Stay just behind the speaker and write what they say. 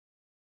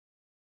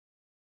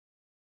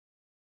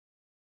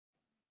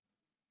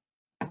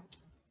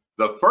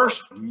The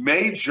first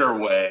major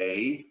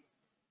way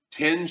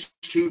tends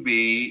to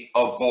be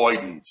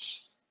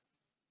avoidance.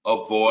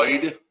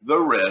 Avoid the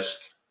risk.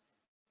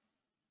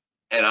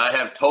 And I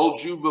have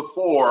told you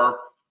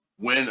before,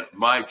 when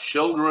my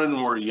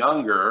children were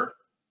younger,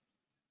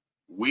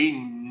 we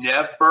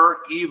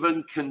never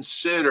even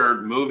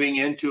considered moving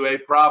into a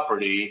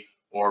property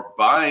or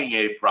buying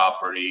a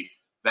property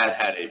that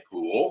had a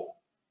pool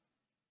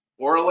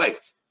or a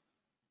lake.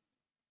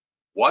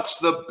 What's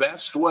the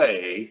best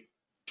way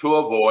to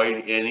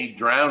avoid any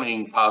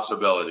drowning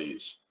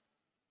possibilities?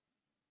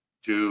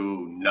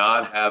 To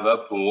not have a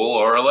pool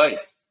or a lake.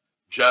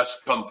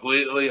 Just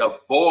completely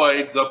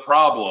avoid the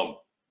problem.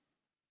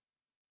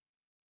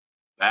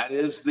 That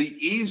is the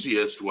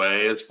easiest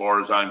way, as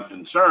far as I'm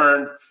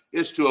concerned,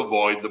 is to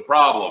avoid the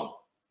problem.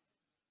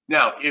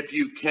 Now, if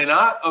you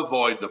cannot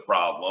avoid the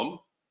problem,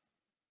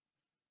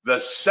 the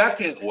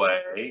second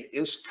way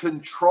is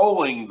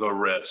controlling the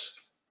risk.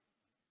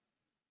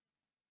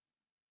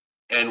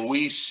 And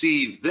we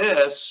see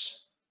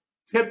this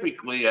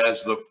typically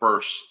as the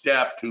first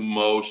step to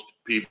most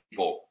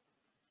people.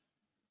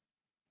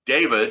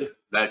 David,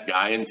 that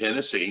guy in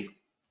Tennessee,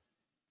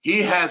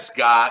 he has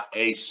got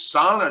a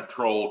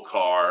Sonatrol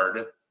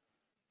card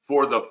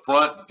for the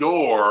front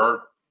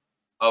door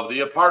of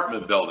the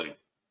apartment building.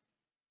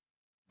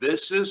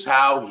 This is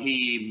how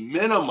he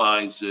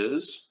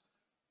minimizes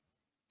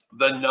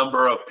the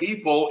number of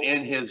people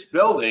in his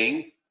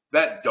building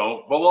that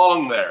don't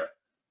belong there.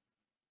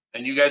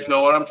 And you guys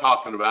know what I'm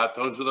talking about.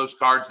 Those are those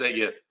cards that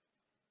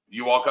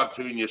you walk up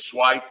to and you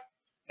swipe,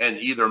 and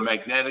either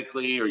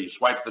magnetically or you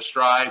swipe the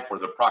stripe or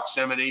the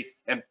proximity,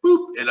 and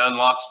boop, it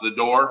unlocks the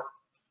door.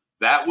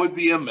 That would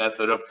be a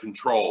method of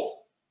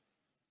control.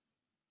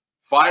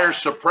 Fire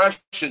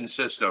suppression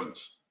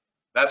systems,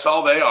 that's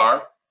all they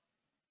are,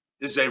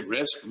 is a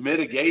risk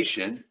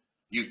mitigation.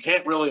 You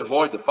can't really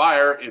avoid the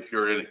fire if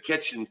you're in a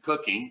kitchen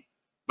cooking,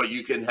 but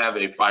you can have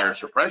a fire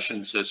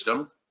suppression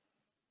system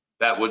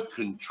that would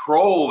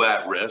control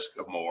that risk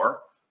more.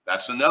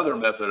 That's another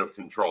method of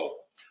control.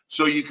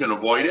 So you can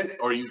avoid it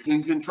or you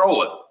can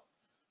control it.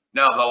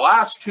 Now, the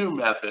last two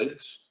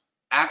methods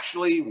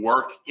actually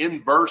work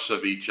inverse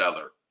of each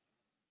other.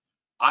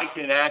 I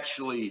can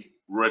actually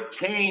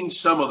retain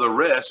some of the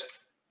risk,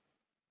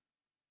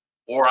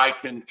 or I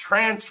can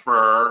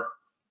transfer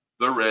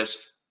the risk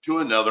to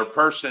another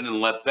person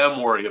and let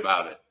them worry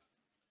about it.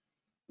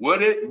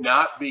 Would it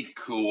not be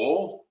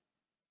cool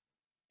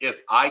if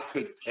I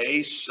could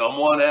pay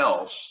someone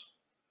else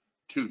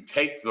to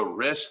take the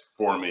risk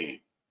for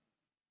me?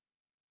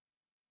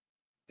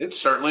 It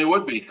certainly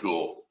would be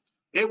cool.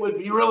 It would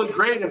be really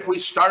great if we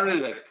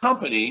started a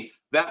company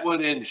that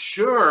would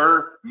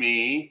insure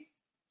me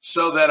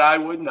so that I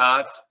would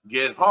not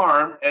get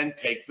harmed and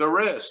take the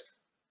risk.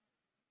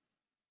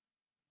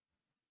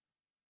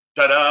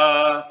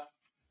 Ta-da!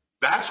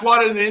 That's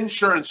what an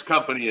insurance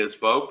company is,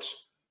 folks.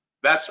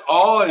 That's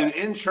all an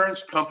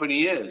insurance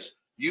company is.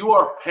 You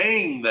are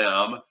paying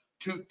them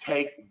to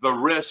take the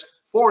risk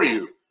for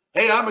you.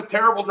 Hey, I'm a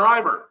terrible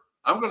driver.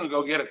 I'm going to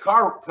go get a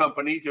car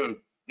company to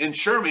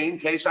insure me in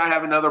case I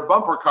have another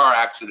bumper car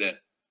accident.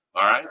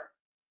 All right?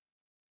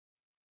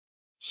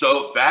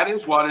 So that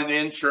is what an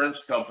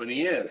insurance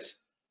company is.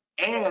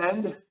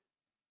 And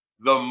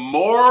the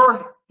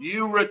more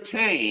you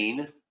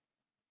retain,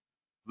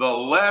 the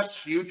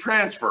less you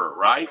transfer,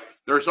 right?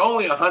 There's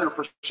only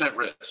 100%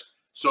 risk.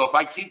 So if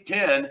I keep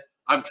 10,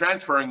 I'm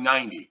transferring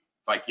 90. If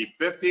I keep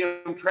 50,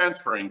 I'm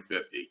transferring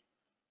 50.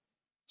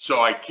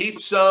 So I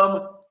keep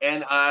some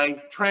and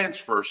I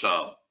transfer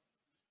some.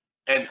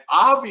 And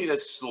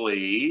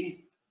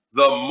obviously,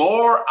 the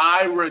more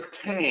I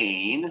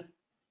retain,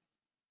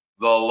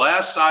 the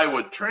less I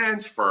would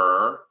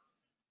transfer,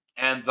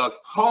 and the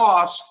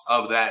cost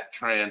of that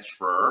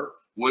transfer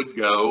would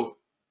go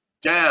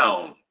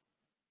down.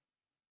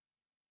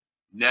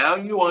 Now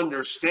you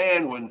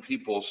understand when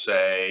people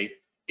say,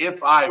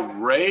 if I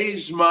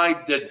raise my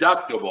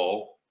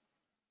deductible,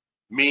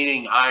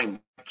 meaning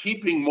I'm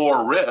keeping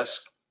more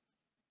risk,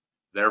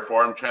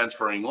 therefore I'm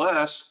transferring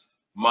less,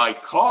 my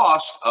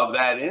cost of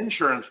that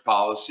insurance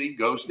policy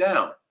goes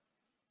down.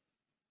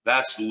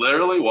 That's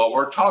literally what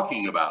we're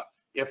talking about.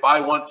 If I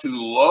want to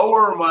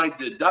lower my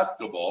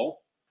deductible,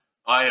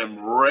 I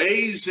am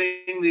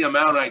raising the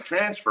amount I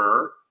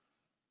transfer,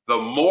 the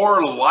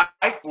more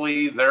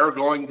likely they're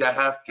going to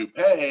have to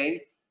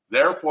pay.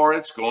 Therefore,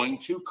 it's going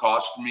to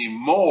cost me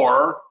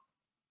more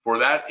for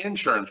that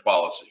insurance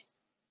policy.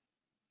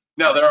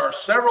 Now, there are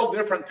several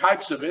different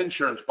types of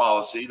insurance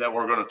policy that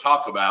we're going to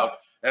talk about.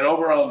 And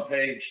over on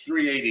page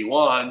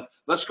 381,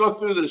 let's go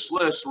through this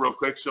list real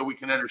quick so we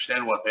can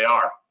understand what they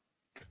are.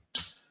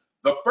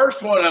 The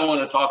first one I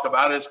want to talk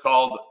about is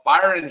called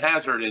fire and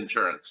hazard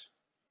insurance.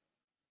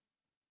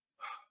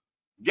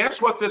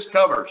 Guess what this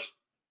covers?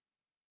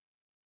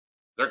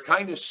 They're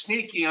kind of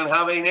sneaky on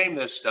how they name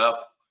this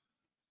stuff.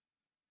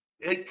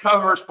 It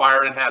covers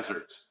fire and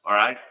hazards, all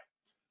right?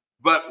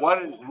 But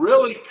what it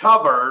really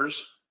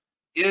covers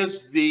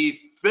is the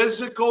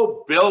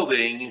physical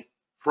building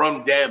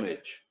from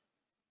damage.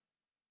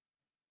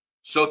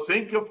 So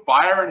think of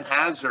fire and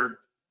hazard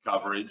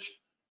coverage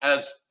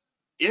as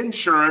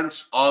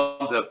insurance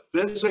on the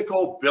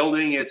physical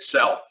building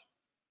itself.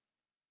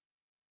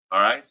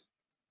 All right.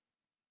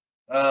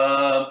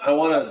 I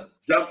want to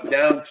jump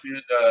down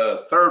to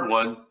the third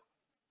one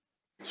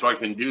so I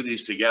can do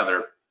these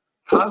together.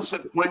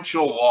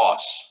 Consequential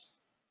loss.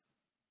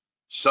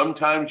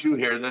 Sometimes you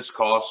hear this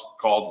cost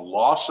called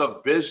loss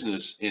of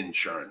business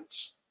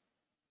insurance.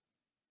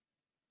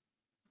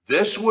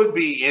 This would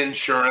be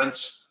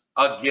insurance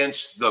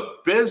against the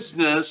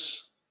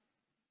business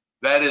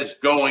that is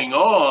going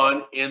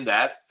on in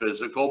that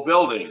physical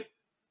building.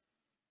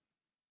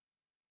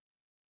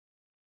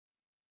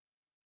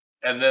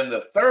 And then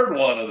the third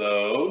one of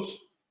those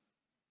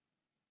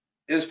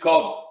is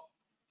called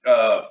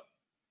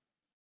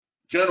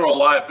general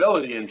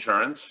liability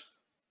insurance.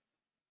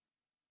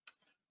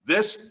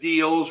 This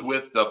deals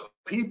with the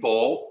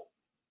people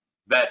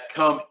that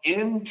come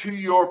into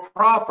your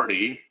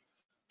property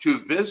to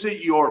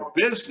visit your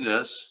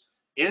business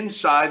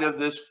inside of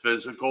this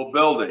physical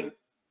building.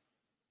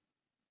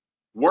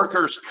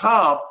 Workers'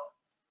 comp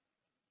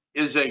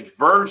is a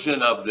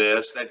version of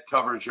this that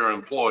covers your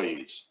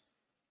employees.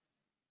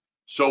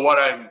 So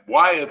why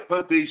I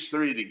put these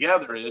three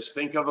together is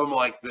think of them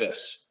like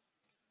this.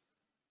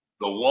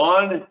 The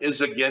one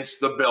is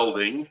against the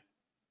building.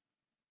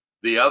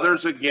 The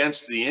other's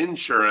against the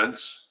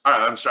insurance,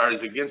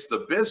 is against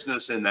the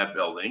business in that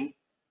building.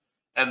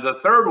 And the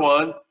third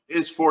one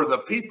is for the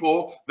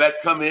people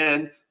that come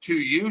in to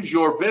use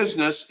your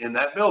business in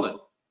that building.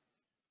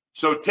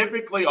 So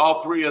typically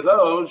all three of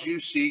those you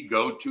see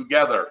go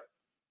together.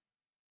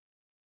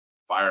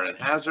 Fire and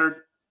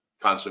hazard,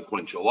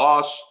 consequential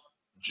loss,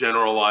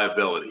 general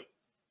liability.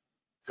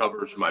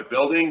 Covers my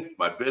building,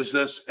 my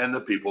business, and the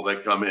people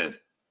that come in.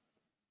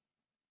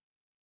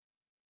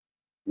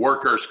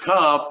 Workers'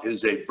 comp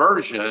is a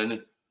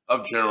version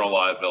of general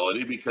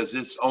liability because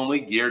it's only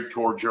geared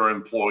towards your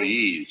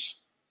employees.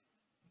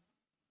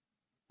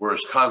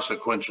 Whereas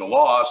consequential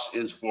loss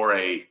is for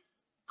a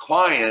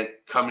client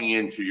coming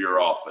into your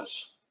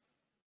office.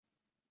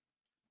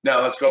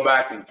 Now let's go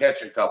back and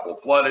catch a couple.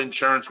 Flood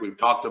insurance we've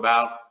talked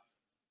about.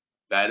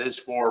 That is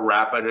for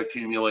rapid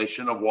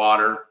accumulation of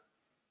water.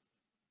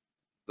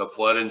 The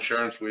flood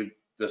insurance we've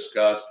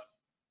discussed.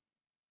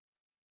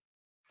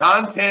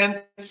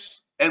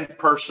 Contents and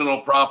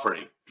personal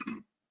property.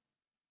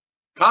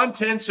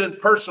 Contents and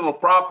personal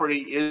property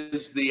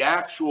is the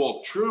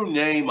actual true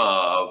name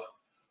of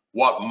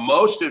what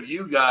most of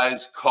you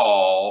guys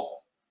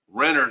call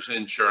renter's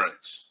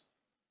insurance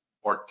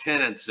or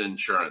tenant's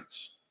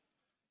insurance.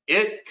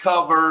 It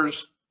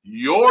covers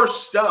your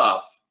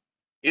stuff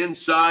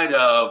inside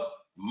of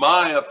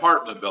my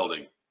apartment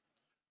building.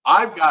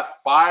 I've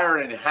got fire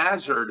and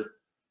hazard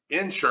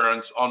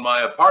insurance on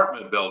my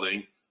apartment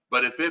building,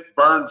 but if it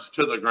burns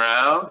to the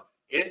ground,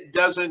 it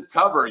doesn't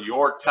cover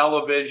your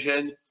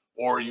television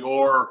or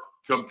your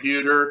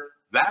computer.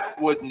 That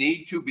would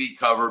need to be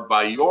covered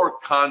by your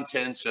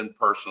contents and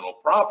personal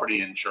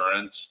property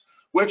insurance,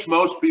 which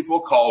most people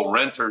call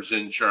renter's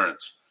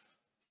insurance.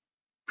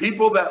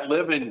 People that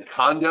live in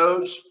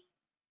condos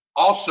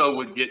also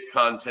would get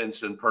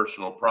contents and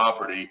personal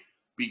property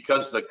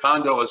because the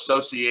condo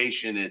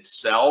association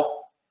itself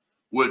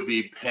would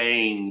be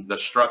paying the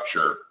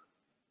structure.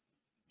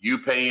 You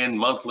pay in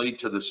monthly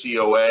to the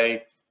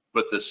COA,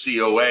 but the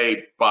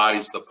COA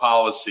buys the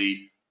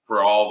policy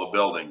for all the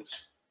buildings.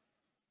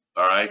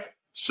 All right.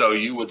 So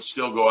you would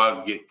still go out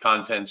and get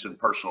contents and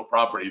personal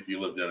property if you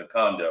lived in a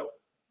condo.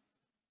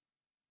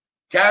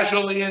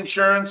 Casualty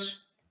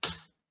insurance,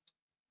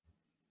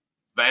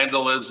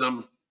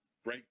 vandalism,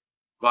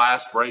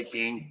 glass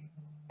breaking,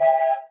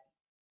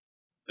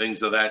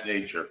 things of that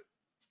nature.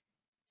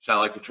 Sound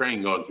like a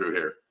train going through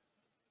here.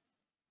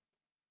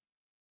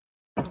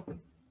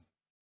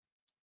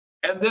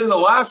 And then the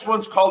last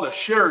one's called a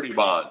surety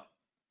bond.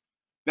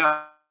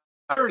 Now,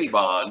 surety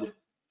bond,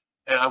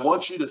 and I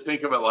want you to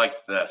think of it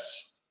like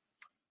this.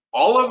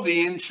 All of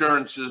the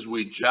insurances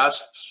we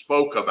just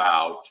spoke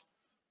about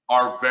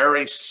are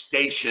very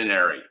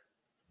stationary.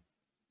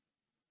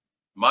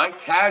 My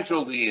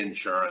casualty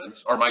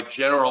insurance or my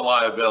general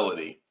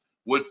liability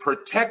would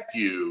protect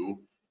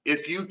you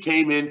if you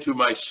came into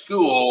my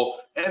school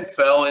and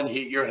fell and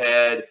hit your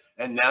head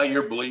and now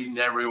you're bleeding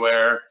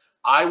everywhere.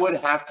 I would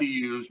have to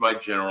use my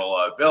general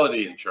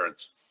liability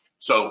insurance.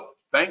 So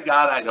thank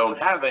God I don't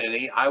have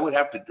any. I would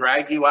have to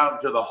drag you out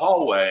into the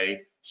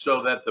hallway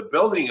so that the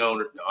building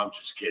owner, no, I'm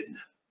just kidding.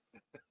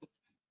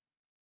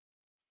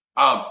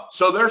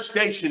 So they're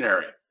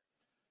stationary,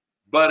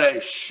 but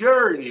a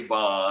surety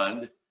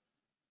bond,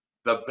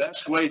 the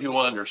best way to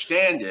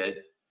understand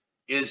it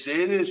is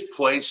it is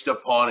placed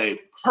upon a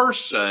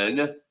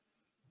person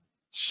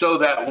so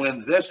that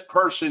when this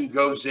person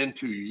goes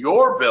into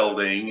your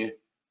building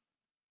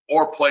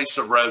or place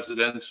of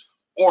residence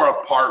or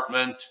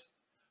apartment,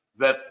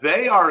 that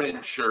they are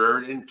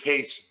insured in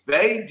case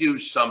they do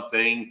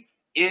something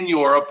in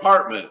your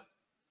apartment,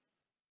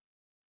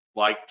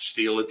 like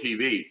steal a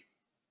TV,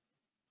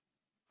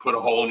 put a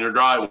hole in your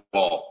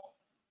drywall.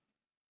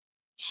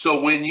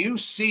 So when you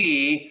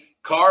see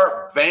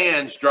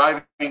vans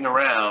driving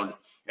around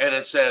and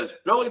it says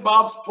Billy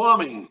Bob's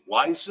Plumbing,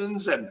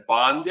 licensed and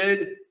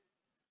bonded,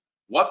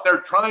 what they're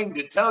trying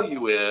to tell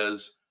you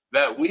is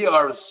that we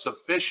are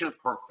sufficient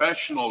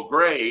professional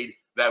grade,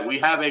 that we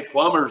have a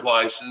plumber's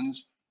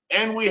license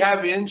and we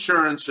have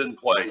insurance in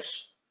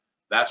place.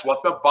 That's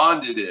what the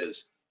bonded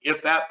is.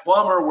 If that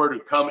plumber were to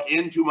come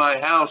into my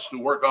house to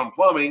work on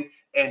plumbing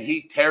and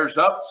he tears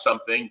up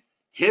something,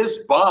 his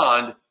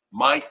bond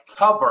might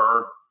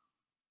cover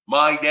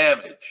my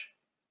damage.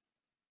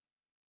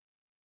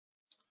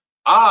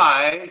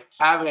 I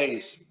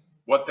have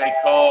what they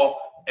call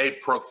a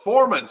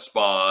performance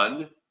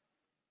bond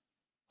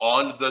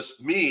on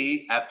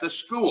me at the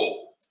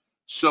school.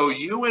 So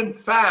you, in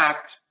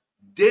fact,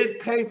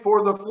 did pay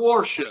for the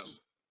floor show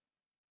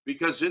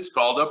because it's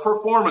called a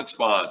performance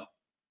bond.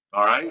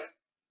 All right.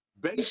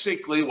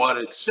 Basically, what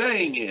it's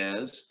saying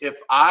is if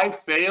I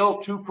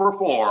fail to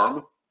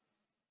perform,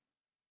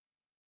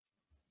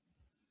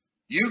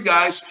 you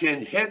guys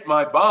can hit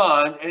my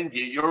bond and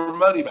get your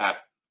money back.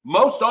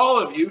 Most all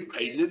of you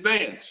paid in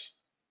advance.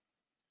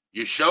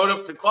 You showed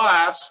up to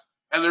class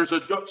and there's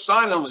a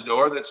sign on the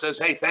door that says,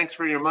 hey, thanks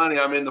for your money,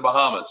 I'm in the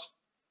Bahamas.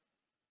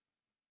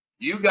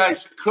 You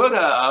guys could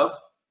have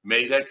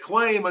made a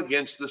claim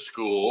against the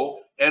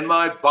school and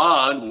my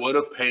bond would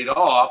have paid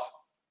off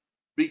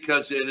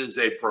because it is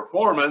a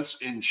performance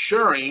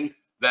ensuring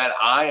that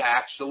I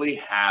actually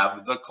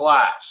have the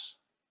class.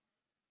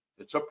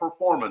 It's a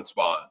performance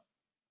bond.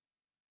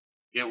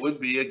 It would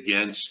be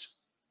against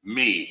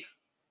me.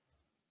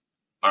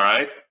 All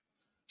right.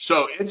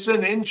 So it's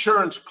an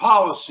insurance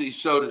policy,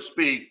 so to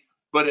speak,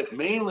 but it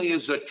mainly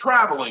is a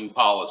traveling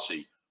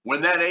policy. When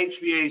that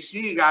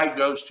HVAC guy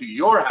goes to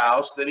your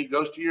house, then he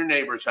goes to your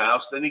neighbor's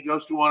house, then he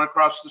goes to one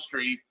across the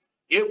street,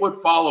 it would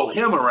follow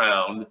him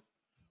around.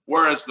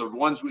 Whereas the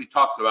ones we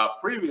talked about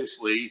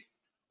previously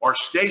are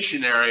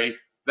stationary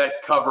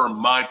that cover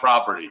my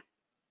property,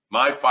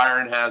 my fire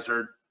and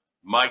hazard,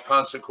 my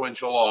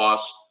consequential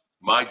loss,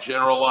 my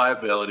general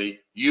liability.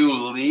 You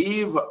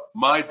leave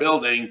my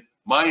building,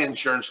 my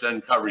insurance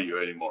doesn't cover you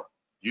anymore.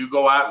 You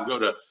go out and go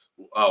to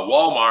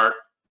Walmart,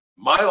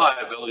 my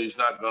liability is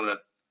not going to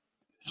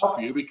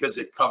help you because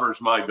it covers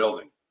my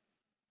building.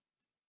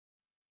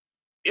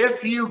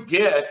 If you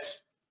get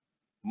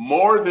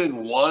more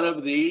than one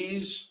of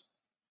these,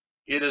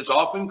 it is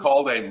often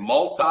called a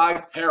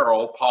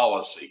multi-peril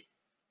policy.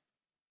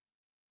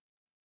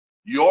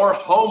 Your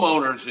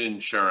homeowner's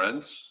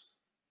insurance,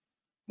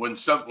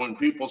 when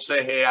people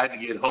say, hey, I had to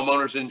get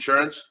homeowner's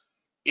insurance,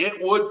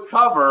 it would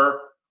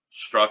cover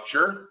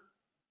structure,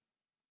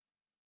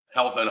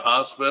 health and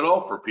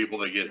hospital for people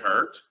that get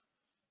hurt.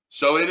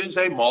 So it is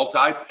a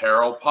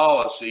multi-peril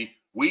policy.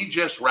 We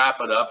just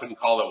wrap it up and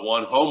call it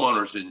one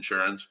homeowner's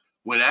insurance,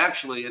 when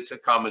actually it's a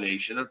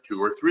combination of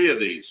 2 or 3 of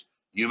these.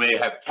 You may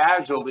have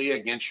casualty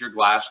against your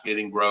glass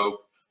getting broke.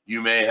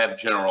 You may have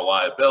general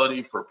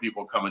liability for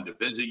people coming to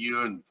visit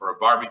you and for a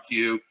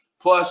barbecue.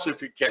 Plus,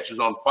 if it catches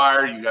on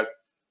fire, you got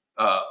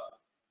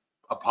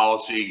a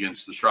policy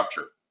against the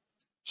structure.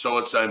 So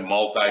it's a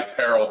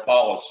multi-peril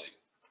policy.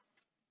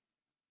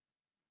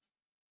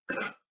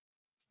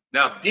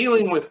 Now,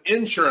 dealing with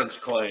insurance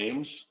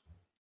claims,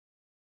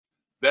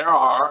 there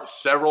are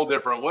several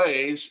different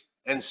ways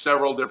and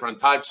several different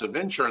types of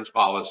insurance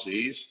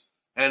policies.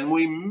 And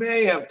we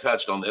may have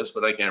touched on this,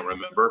 but I can't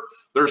remember.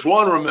 There's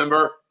one,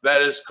 remember,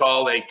 that is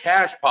called a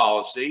cash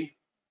policy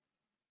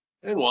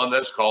and one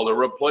that's called a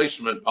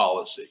replacement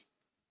policy.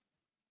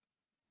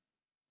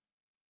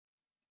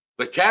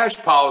 The cash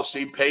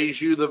policy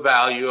pays you the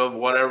value of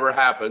whatever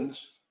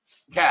happens,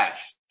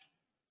 cash.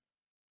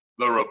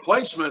 The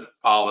replacement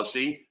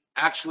policy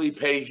actually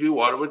pays you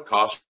what it would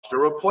cost to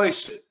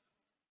replace it.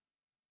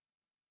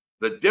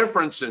 The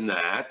difference in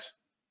that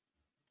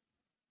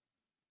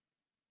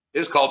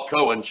is called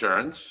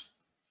co-insurance,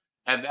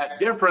 and that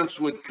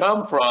difference would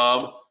come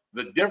from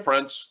the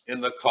difference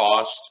in the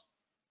cost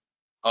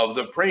of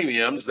the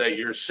premiums that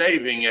you're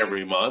saving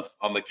every month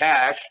on the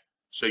cash.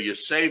 So you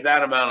save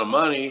that amount of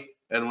money,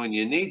 and when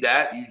you need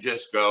that, you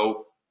just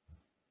go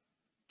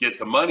get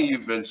the money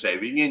you've been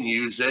saving and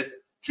use it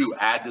to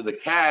add to the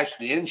cash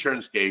the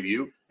insurance gave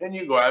you, and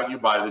you go out and you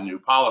buy the new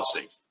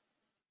policy.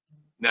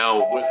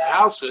 Now with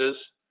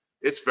houses,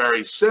 it's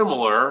very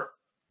similar.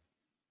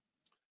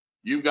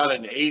 You've got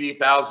an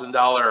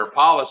 $80,000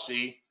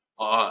 policy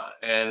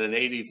and an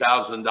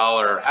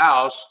 $80,000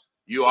 house,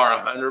 you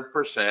are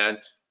 100%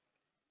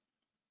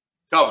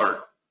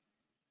 covered.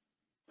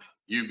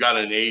 You've got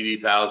an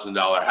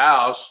 $80,000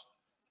 house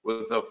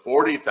with a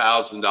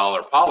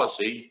 $40,000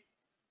 policy,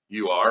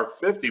 you are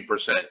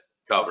 50%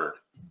 covered.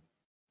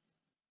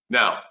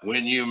 Now,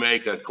 when you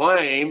make a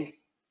claim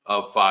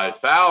of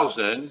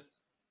 $5,000,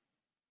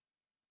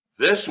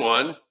 this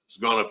one is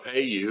going to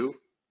pay you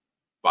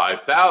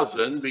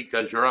 $5,000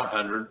 because you're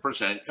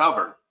 100%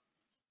 covered.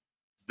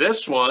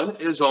 This one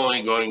is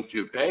only going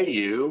to pay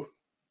you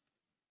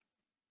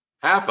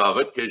half of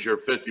it because you're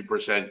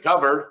 50%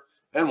 covered.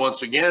 And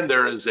once again,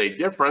 there is a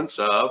difference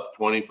of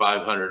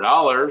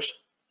 $2,500,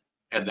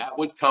 And that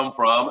would come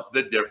from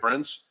the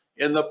difference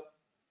in the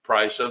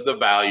price of the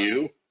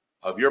value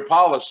of your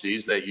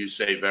policies that you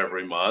save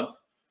every month.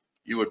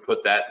 You would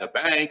put that in the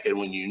bank, and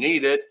when you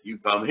need it, you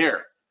come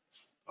here.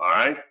 All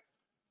right.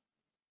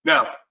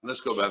 Now,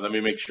 let's go back. Let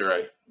me make sure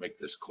I make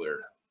this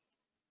clear.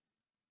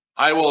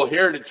 I will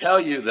here to tell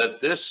you that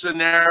this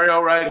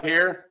scenario right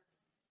here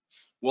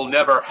will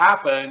never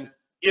happen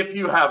if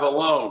you have a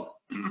loan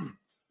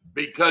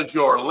because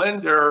your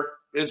lender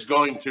is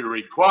going to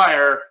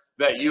require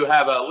that you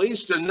have at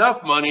least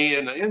enough money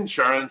in the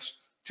insurance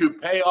to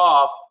pay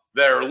off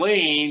their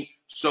lien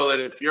so that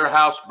if your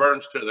house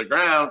burns to the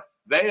ground,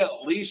 they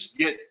at least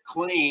get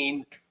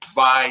clean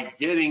by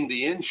getting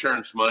the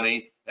insurance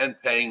money and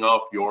paying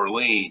off your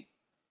lien.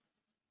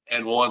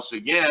 And once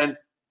again,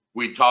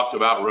 we talked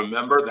about,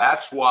 remember,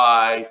 that's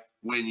why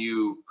when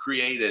you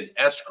create an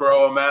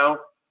escrow amount,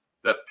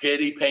 the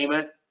pity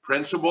payment,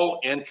 principal,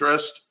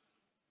 interest,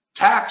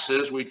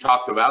 taxes we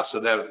talked about,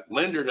 so that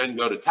lender doesn't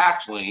go to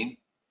tax lien,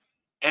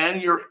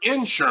 and your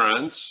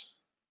insurance,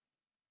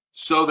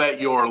 so that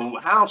your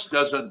house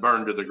doesn't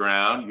burn to the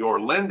ground, your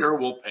lender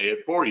will pay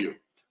it for you.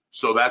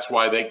 So that's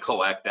why they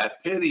collect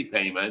that pity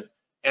payment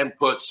and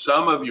put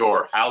some of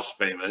your house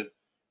payment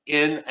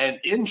in an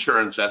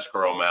insurance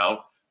escrow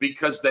amount,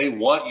 because they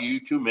want you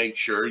to make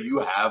sure you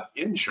have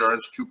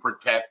insurance to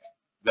protect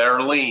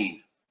their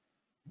lien.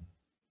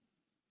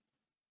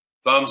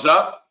 Thumbs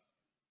up.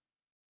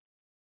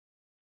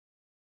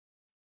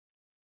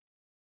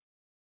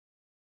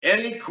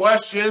 Any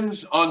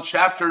questions on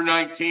chapter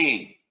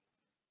 19?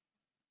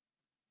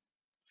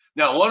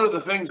 Now, one of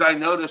the things I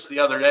noticed the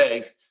other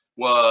day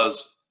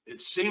was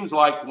it seems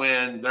like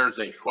when there's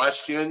a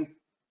question,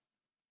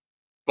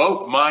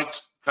 both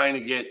mics kind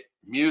of get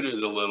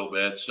muted a little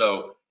bit.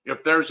 So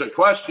if there's a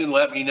question,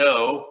 let me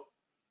know,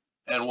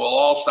 and we'll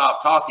all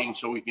stop talking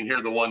so we can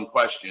hear the one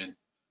question,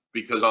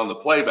 because on the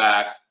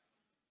playback, it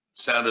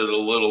sounded a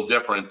little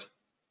different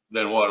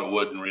than what it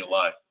would in real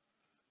life.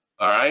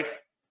 All right.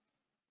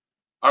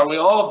 Are we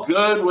all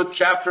good with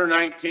chapter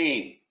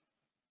 19?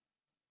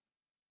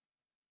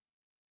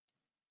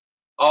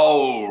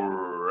 All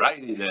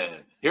righty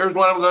then. Here's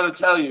what I'm going to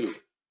tell you.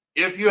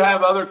 If you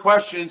have other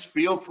questions,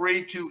 feel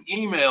free to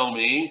email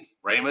me,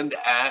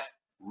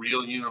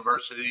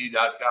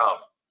 Raymond@realuniversity.com.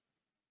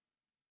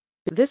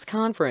 This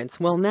conference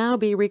will now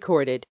be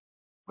recorded.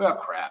 Well,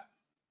 crap.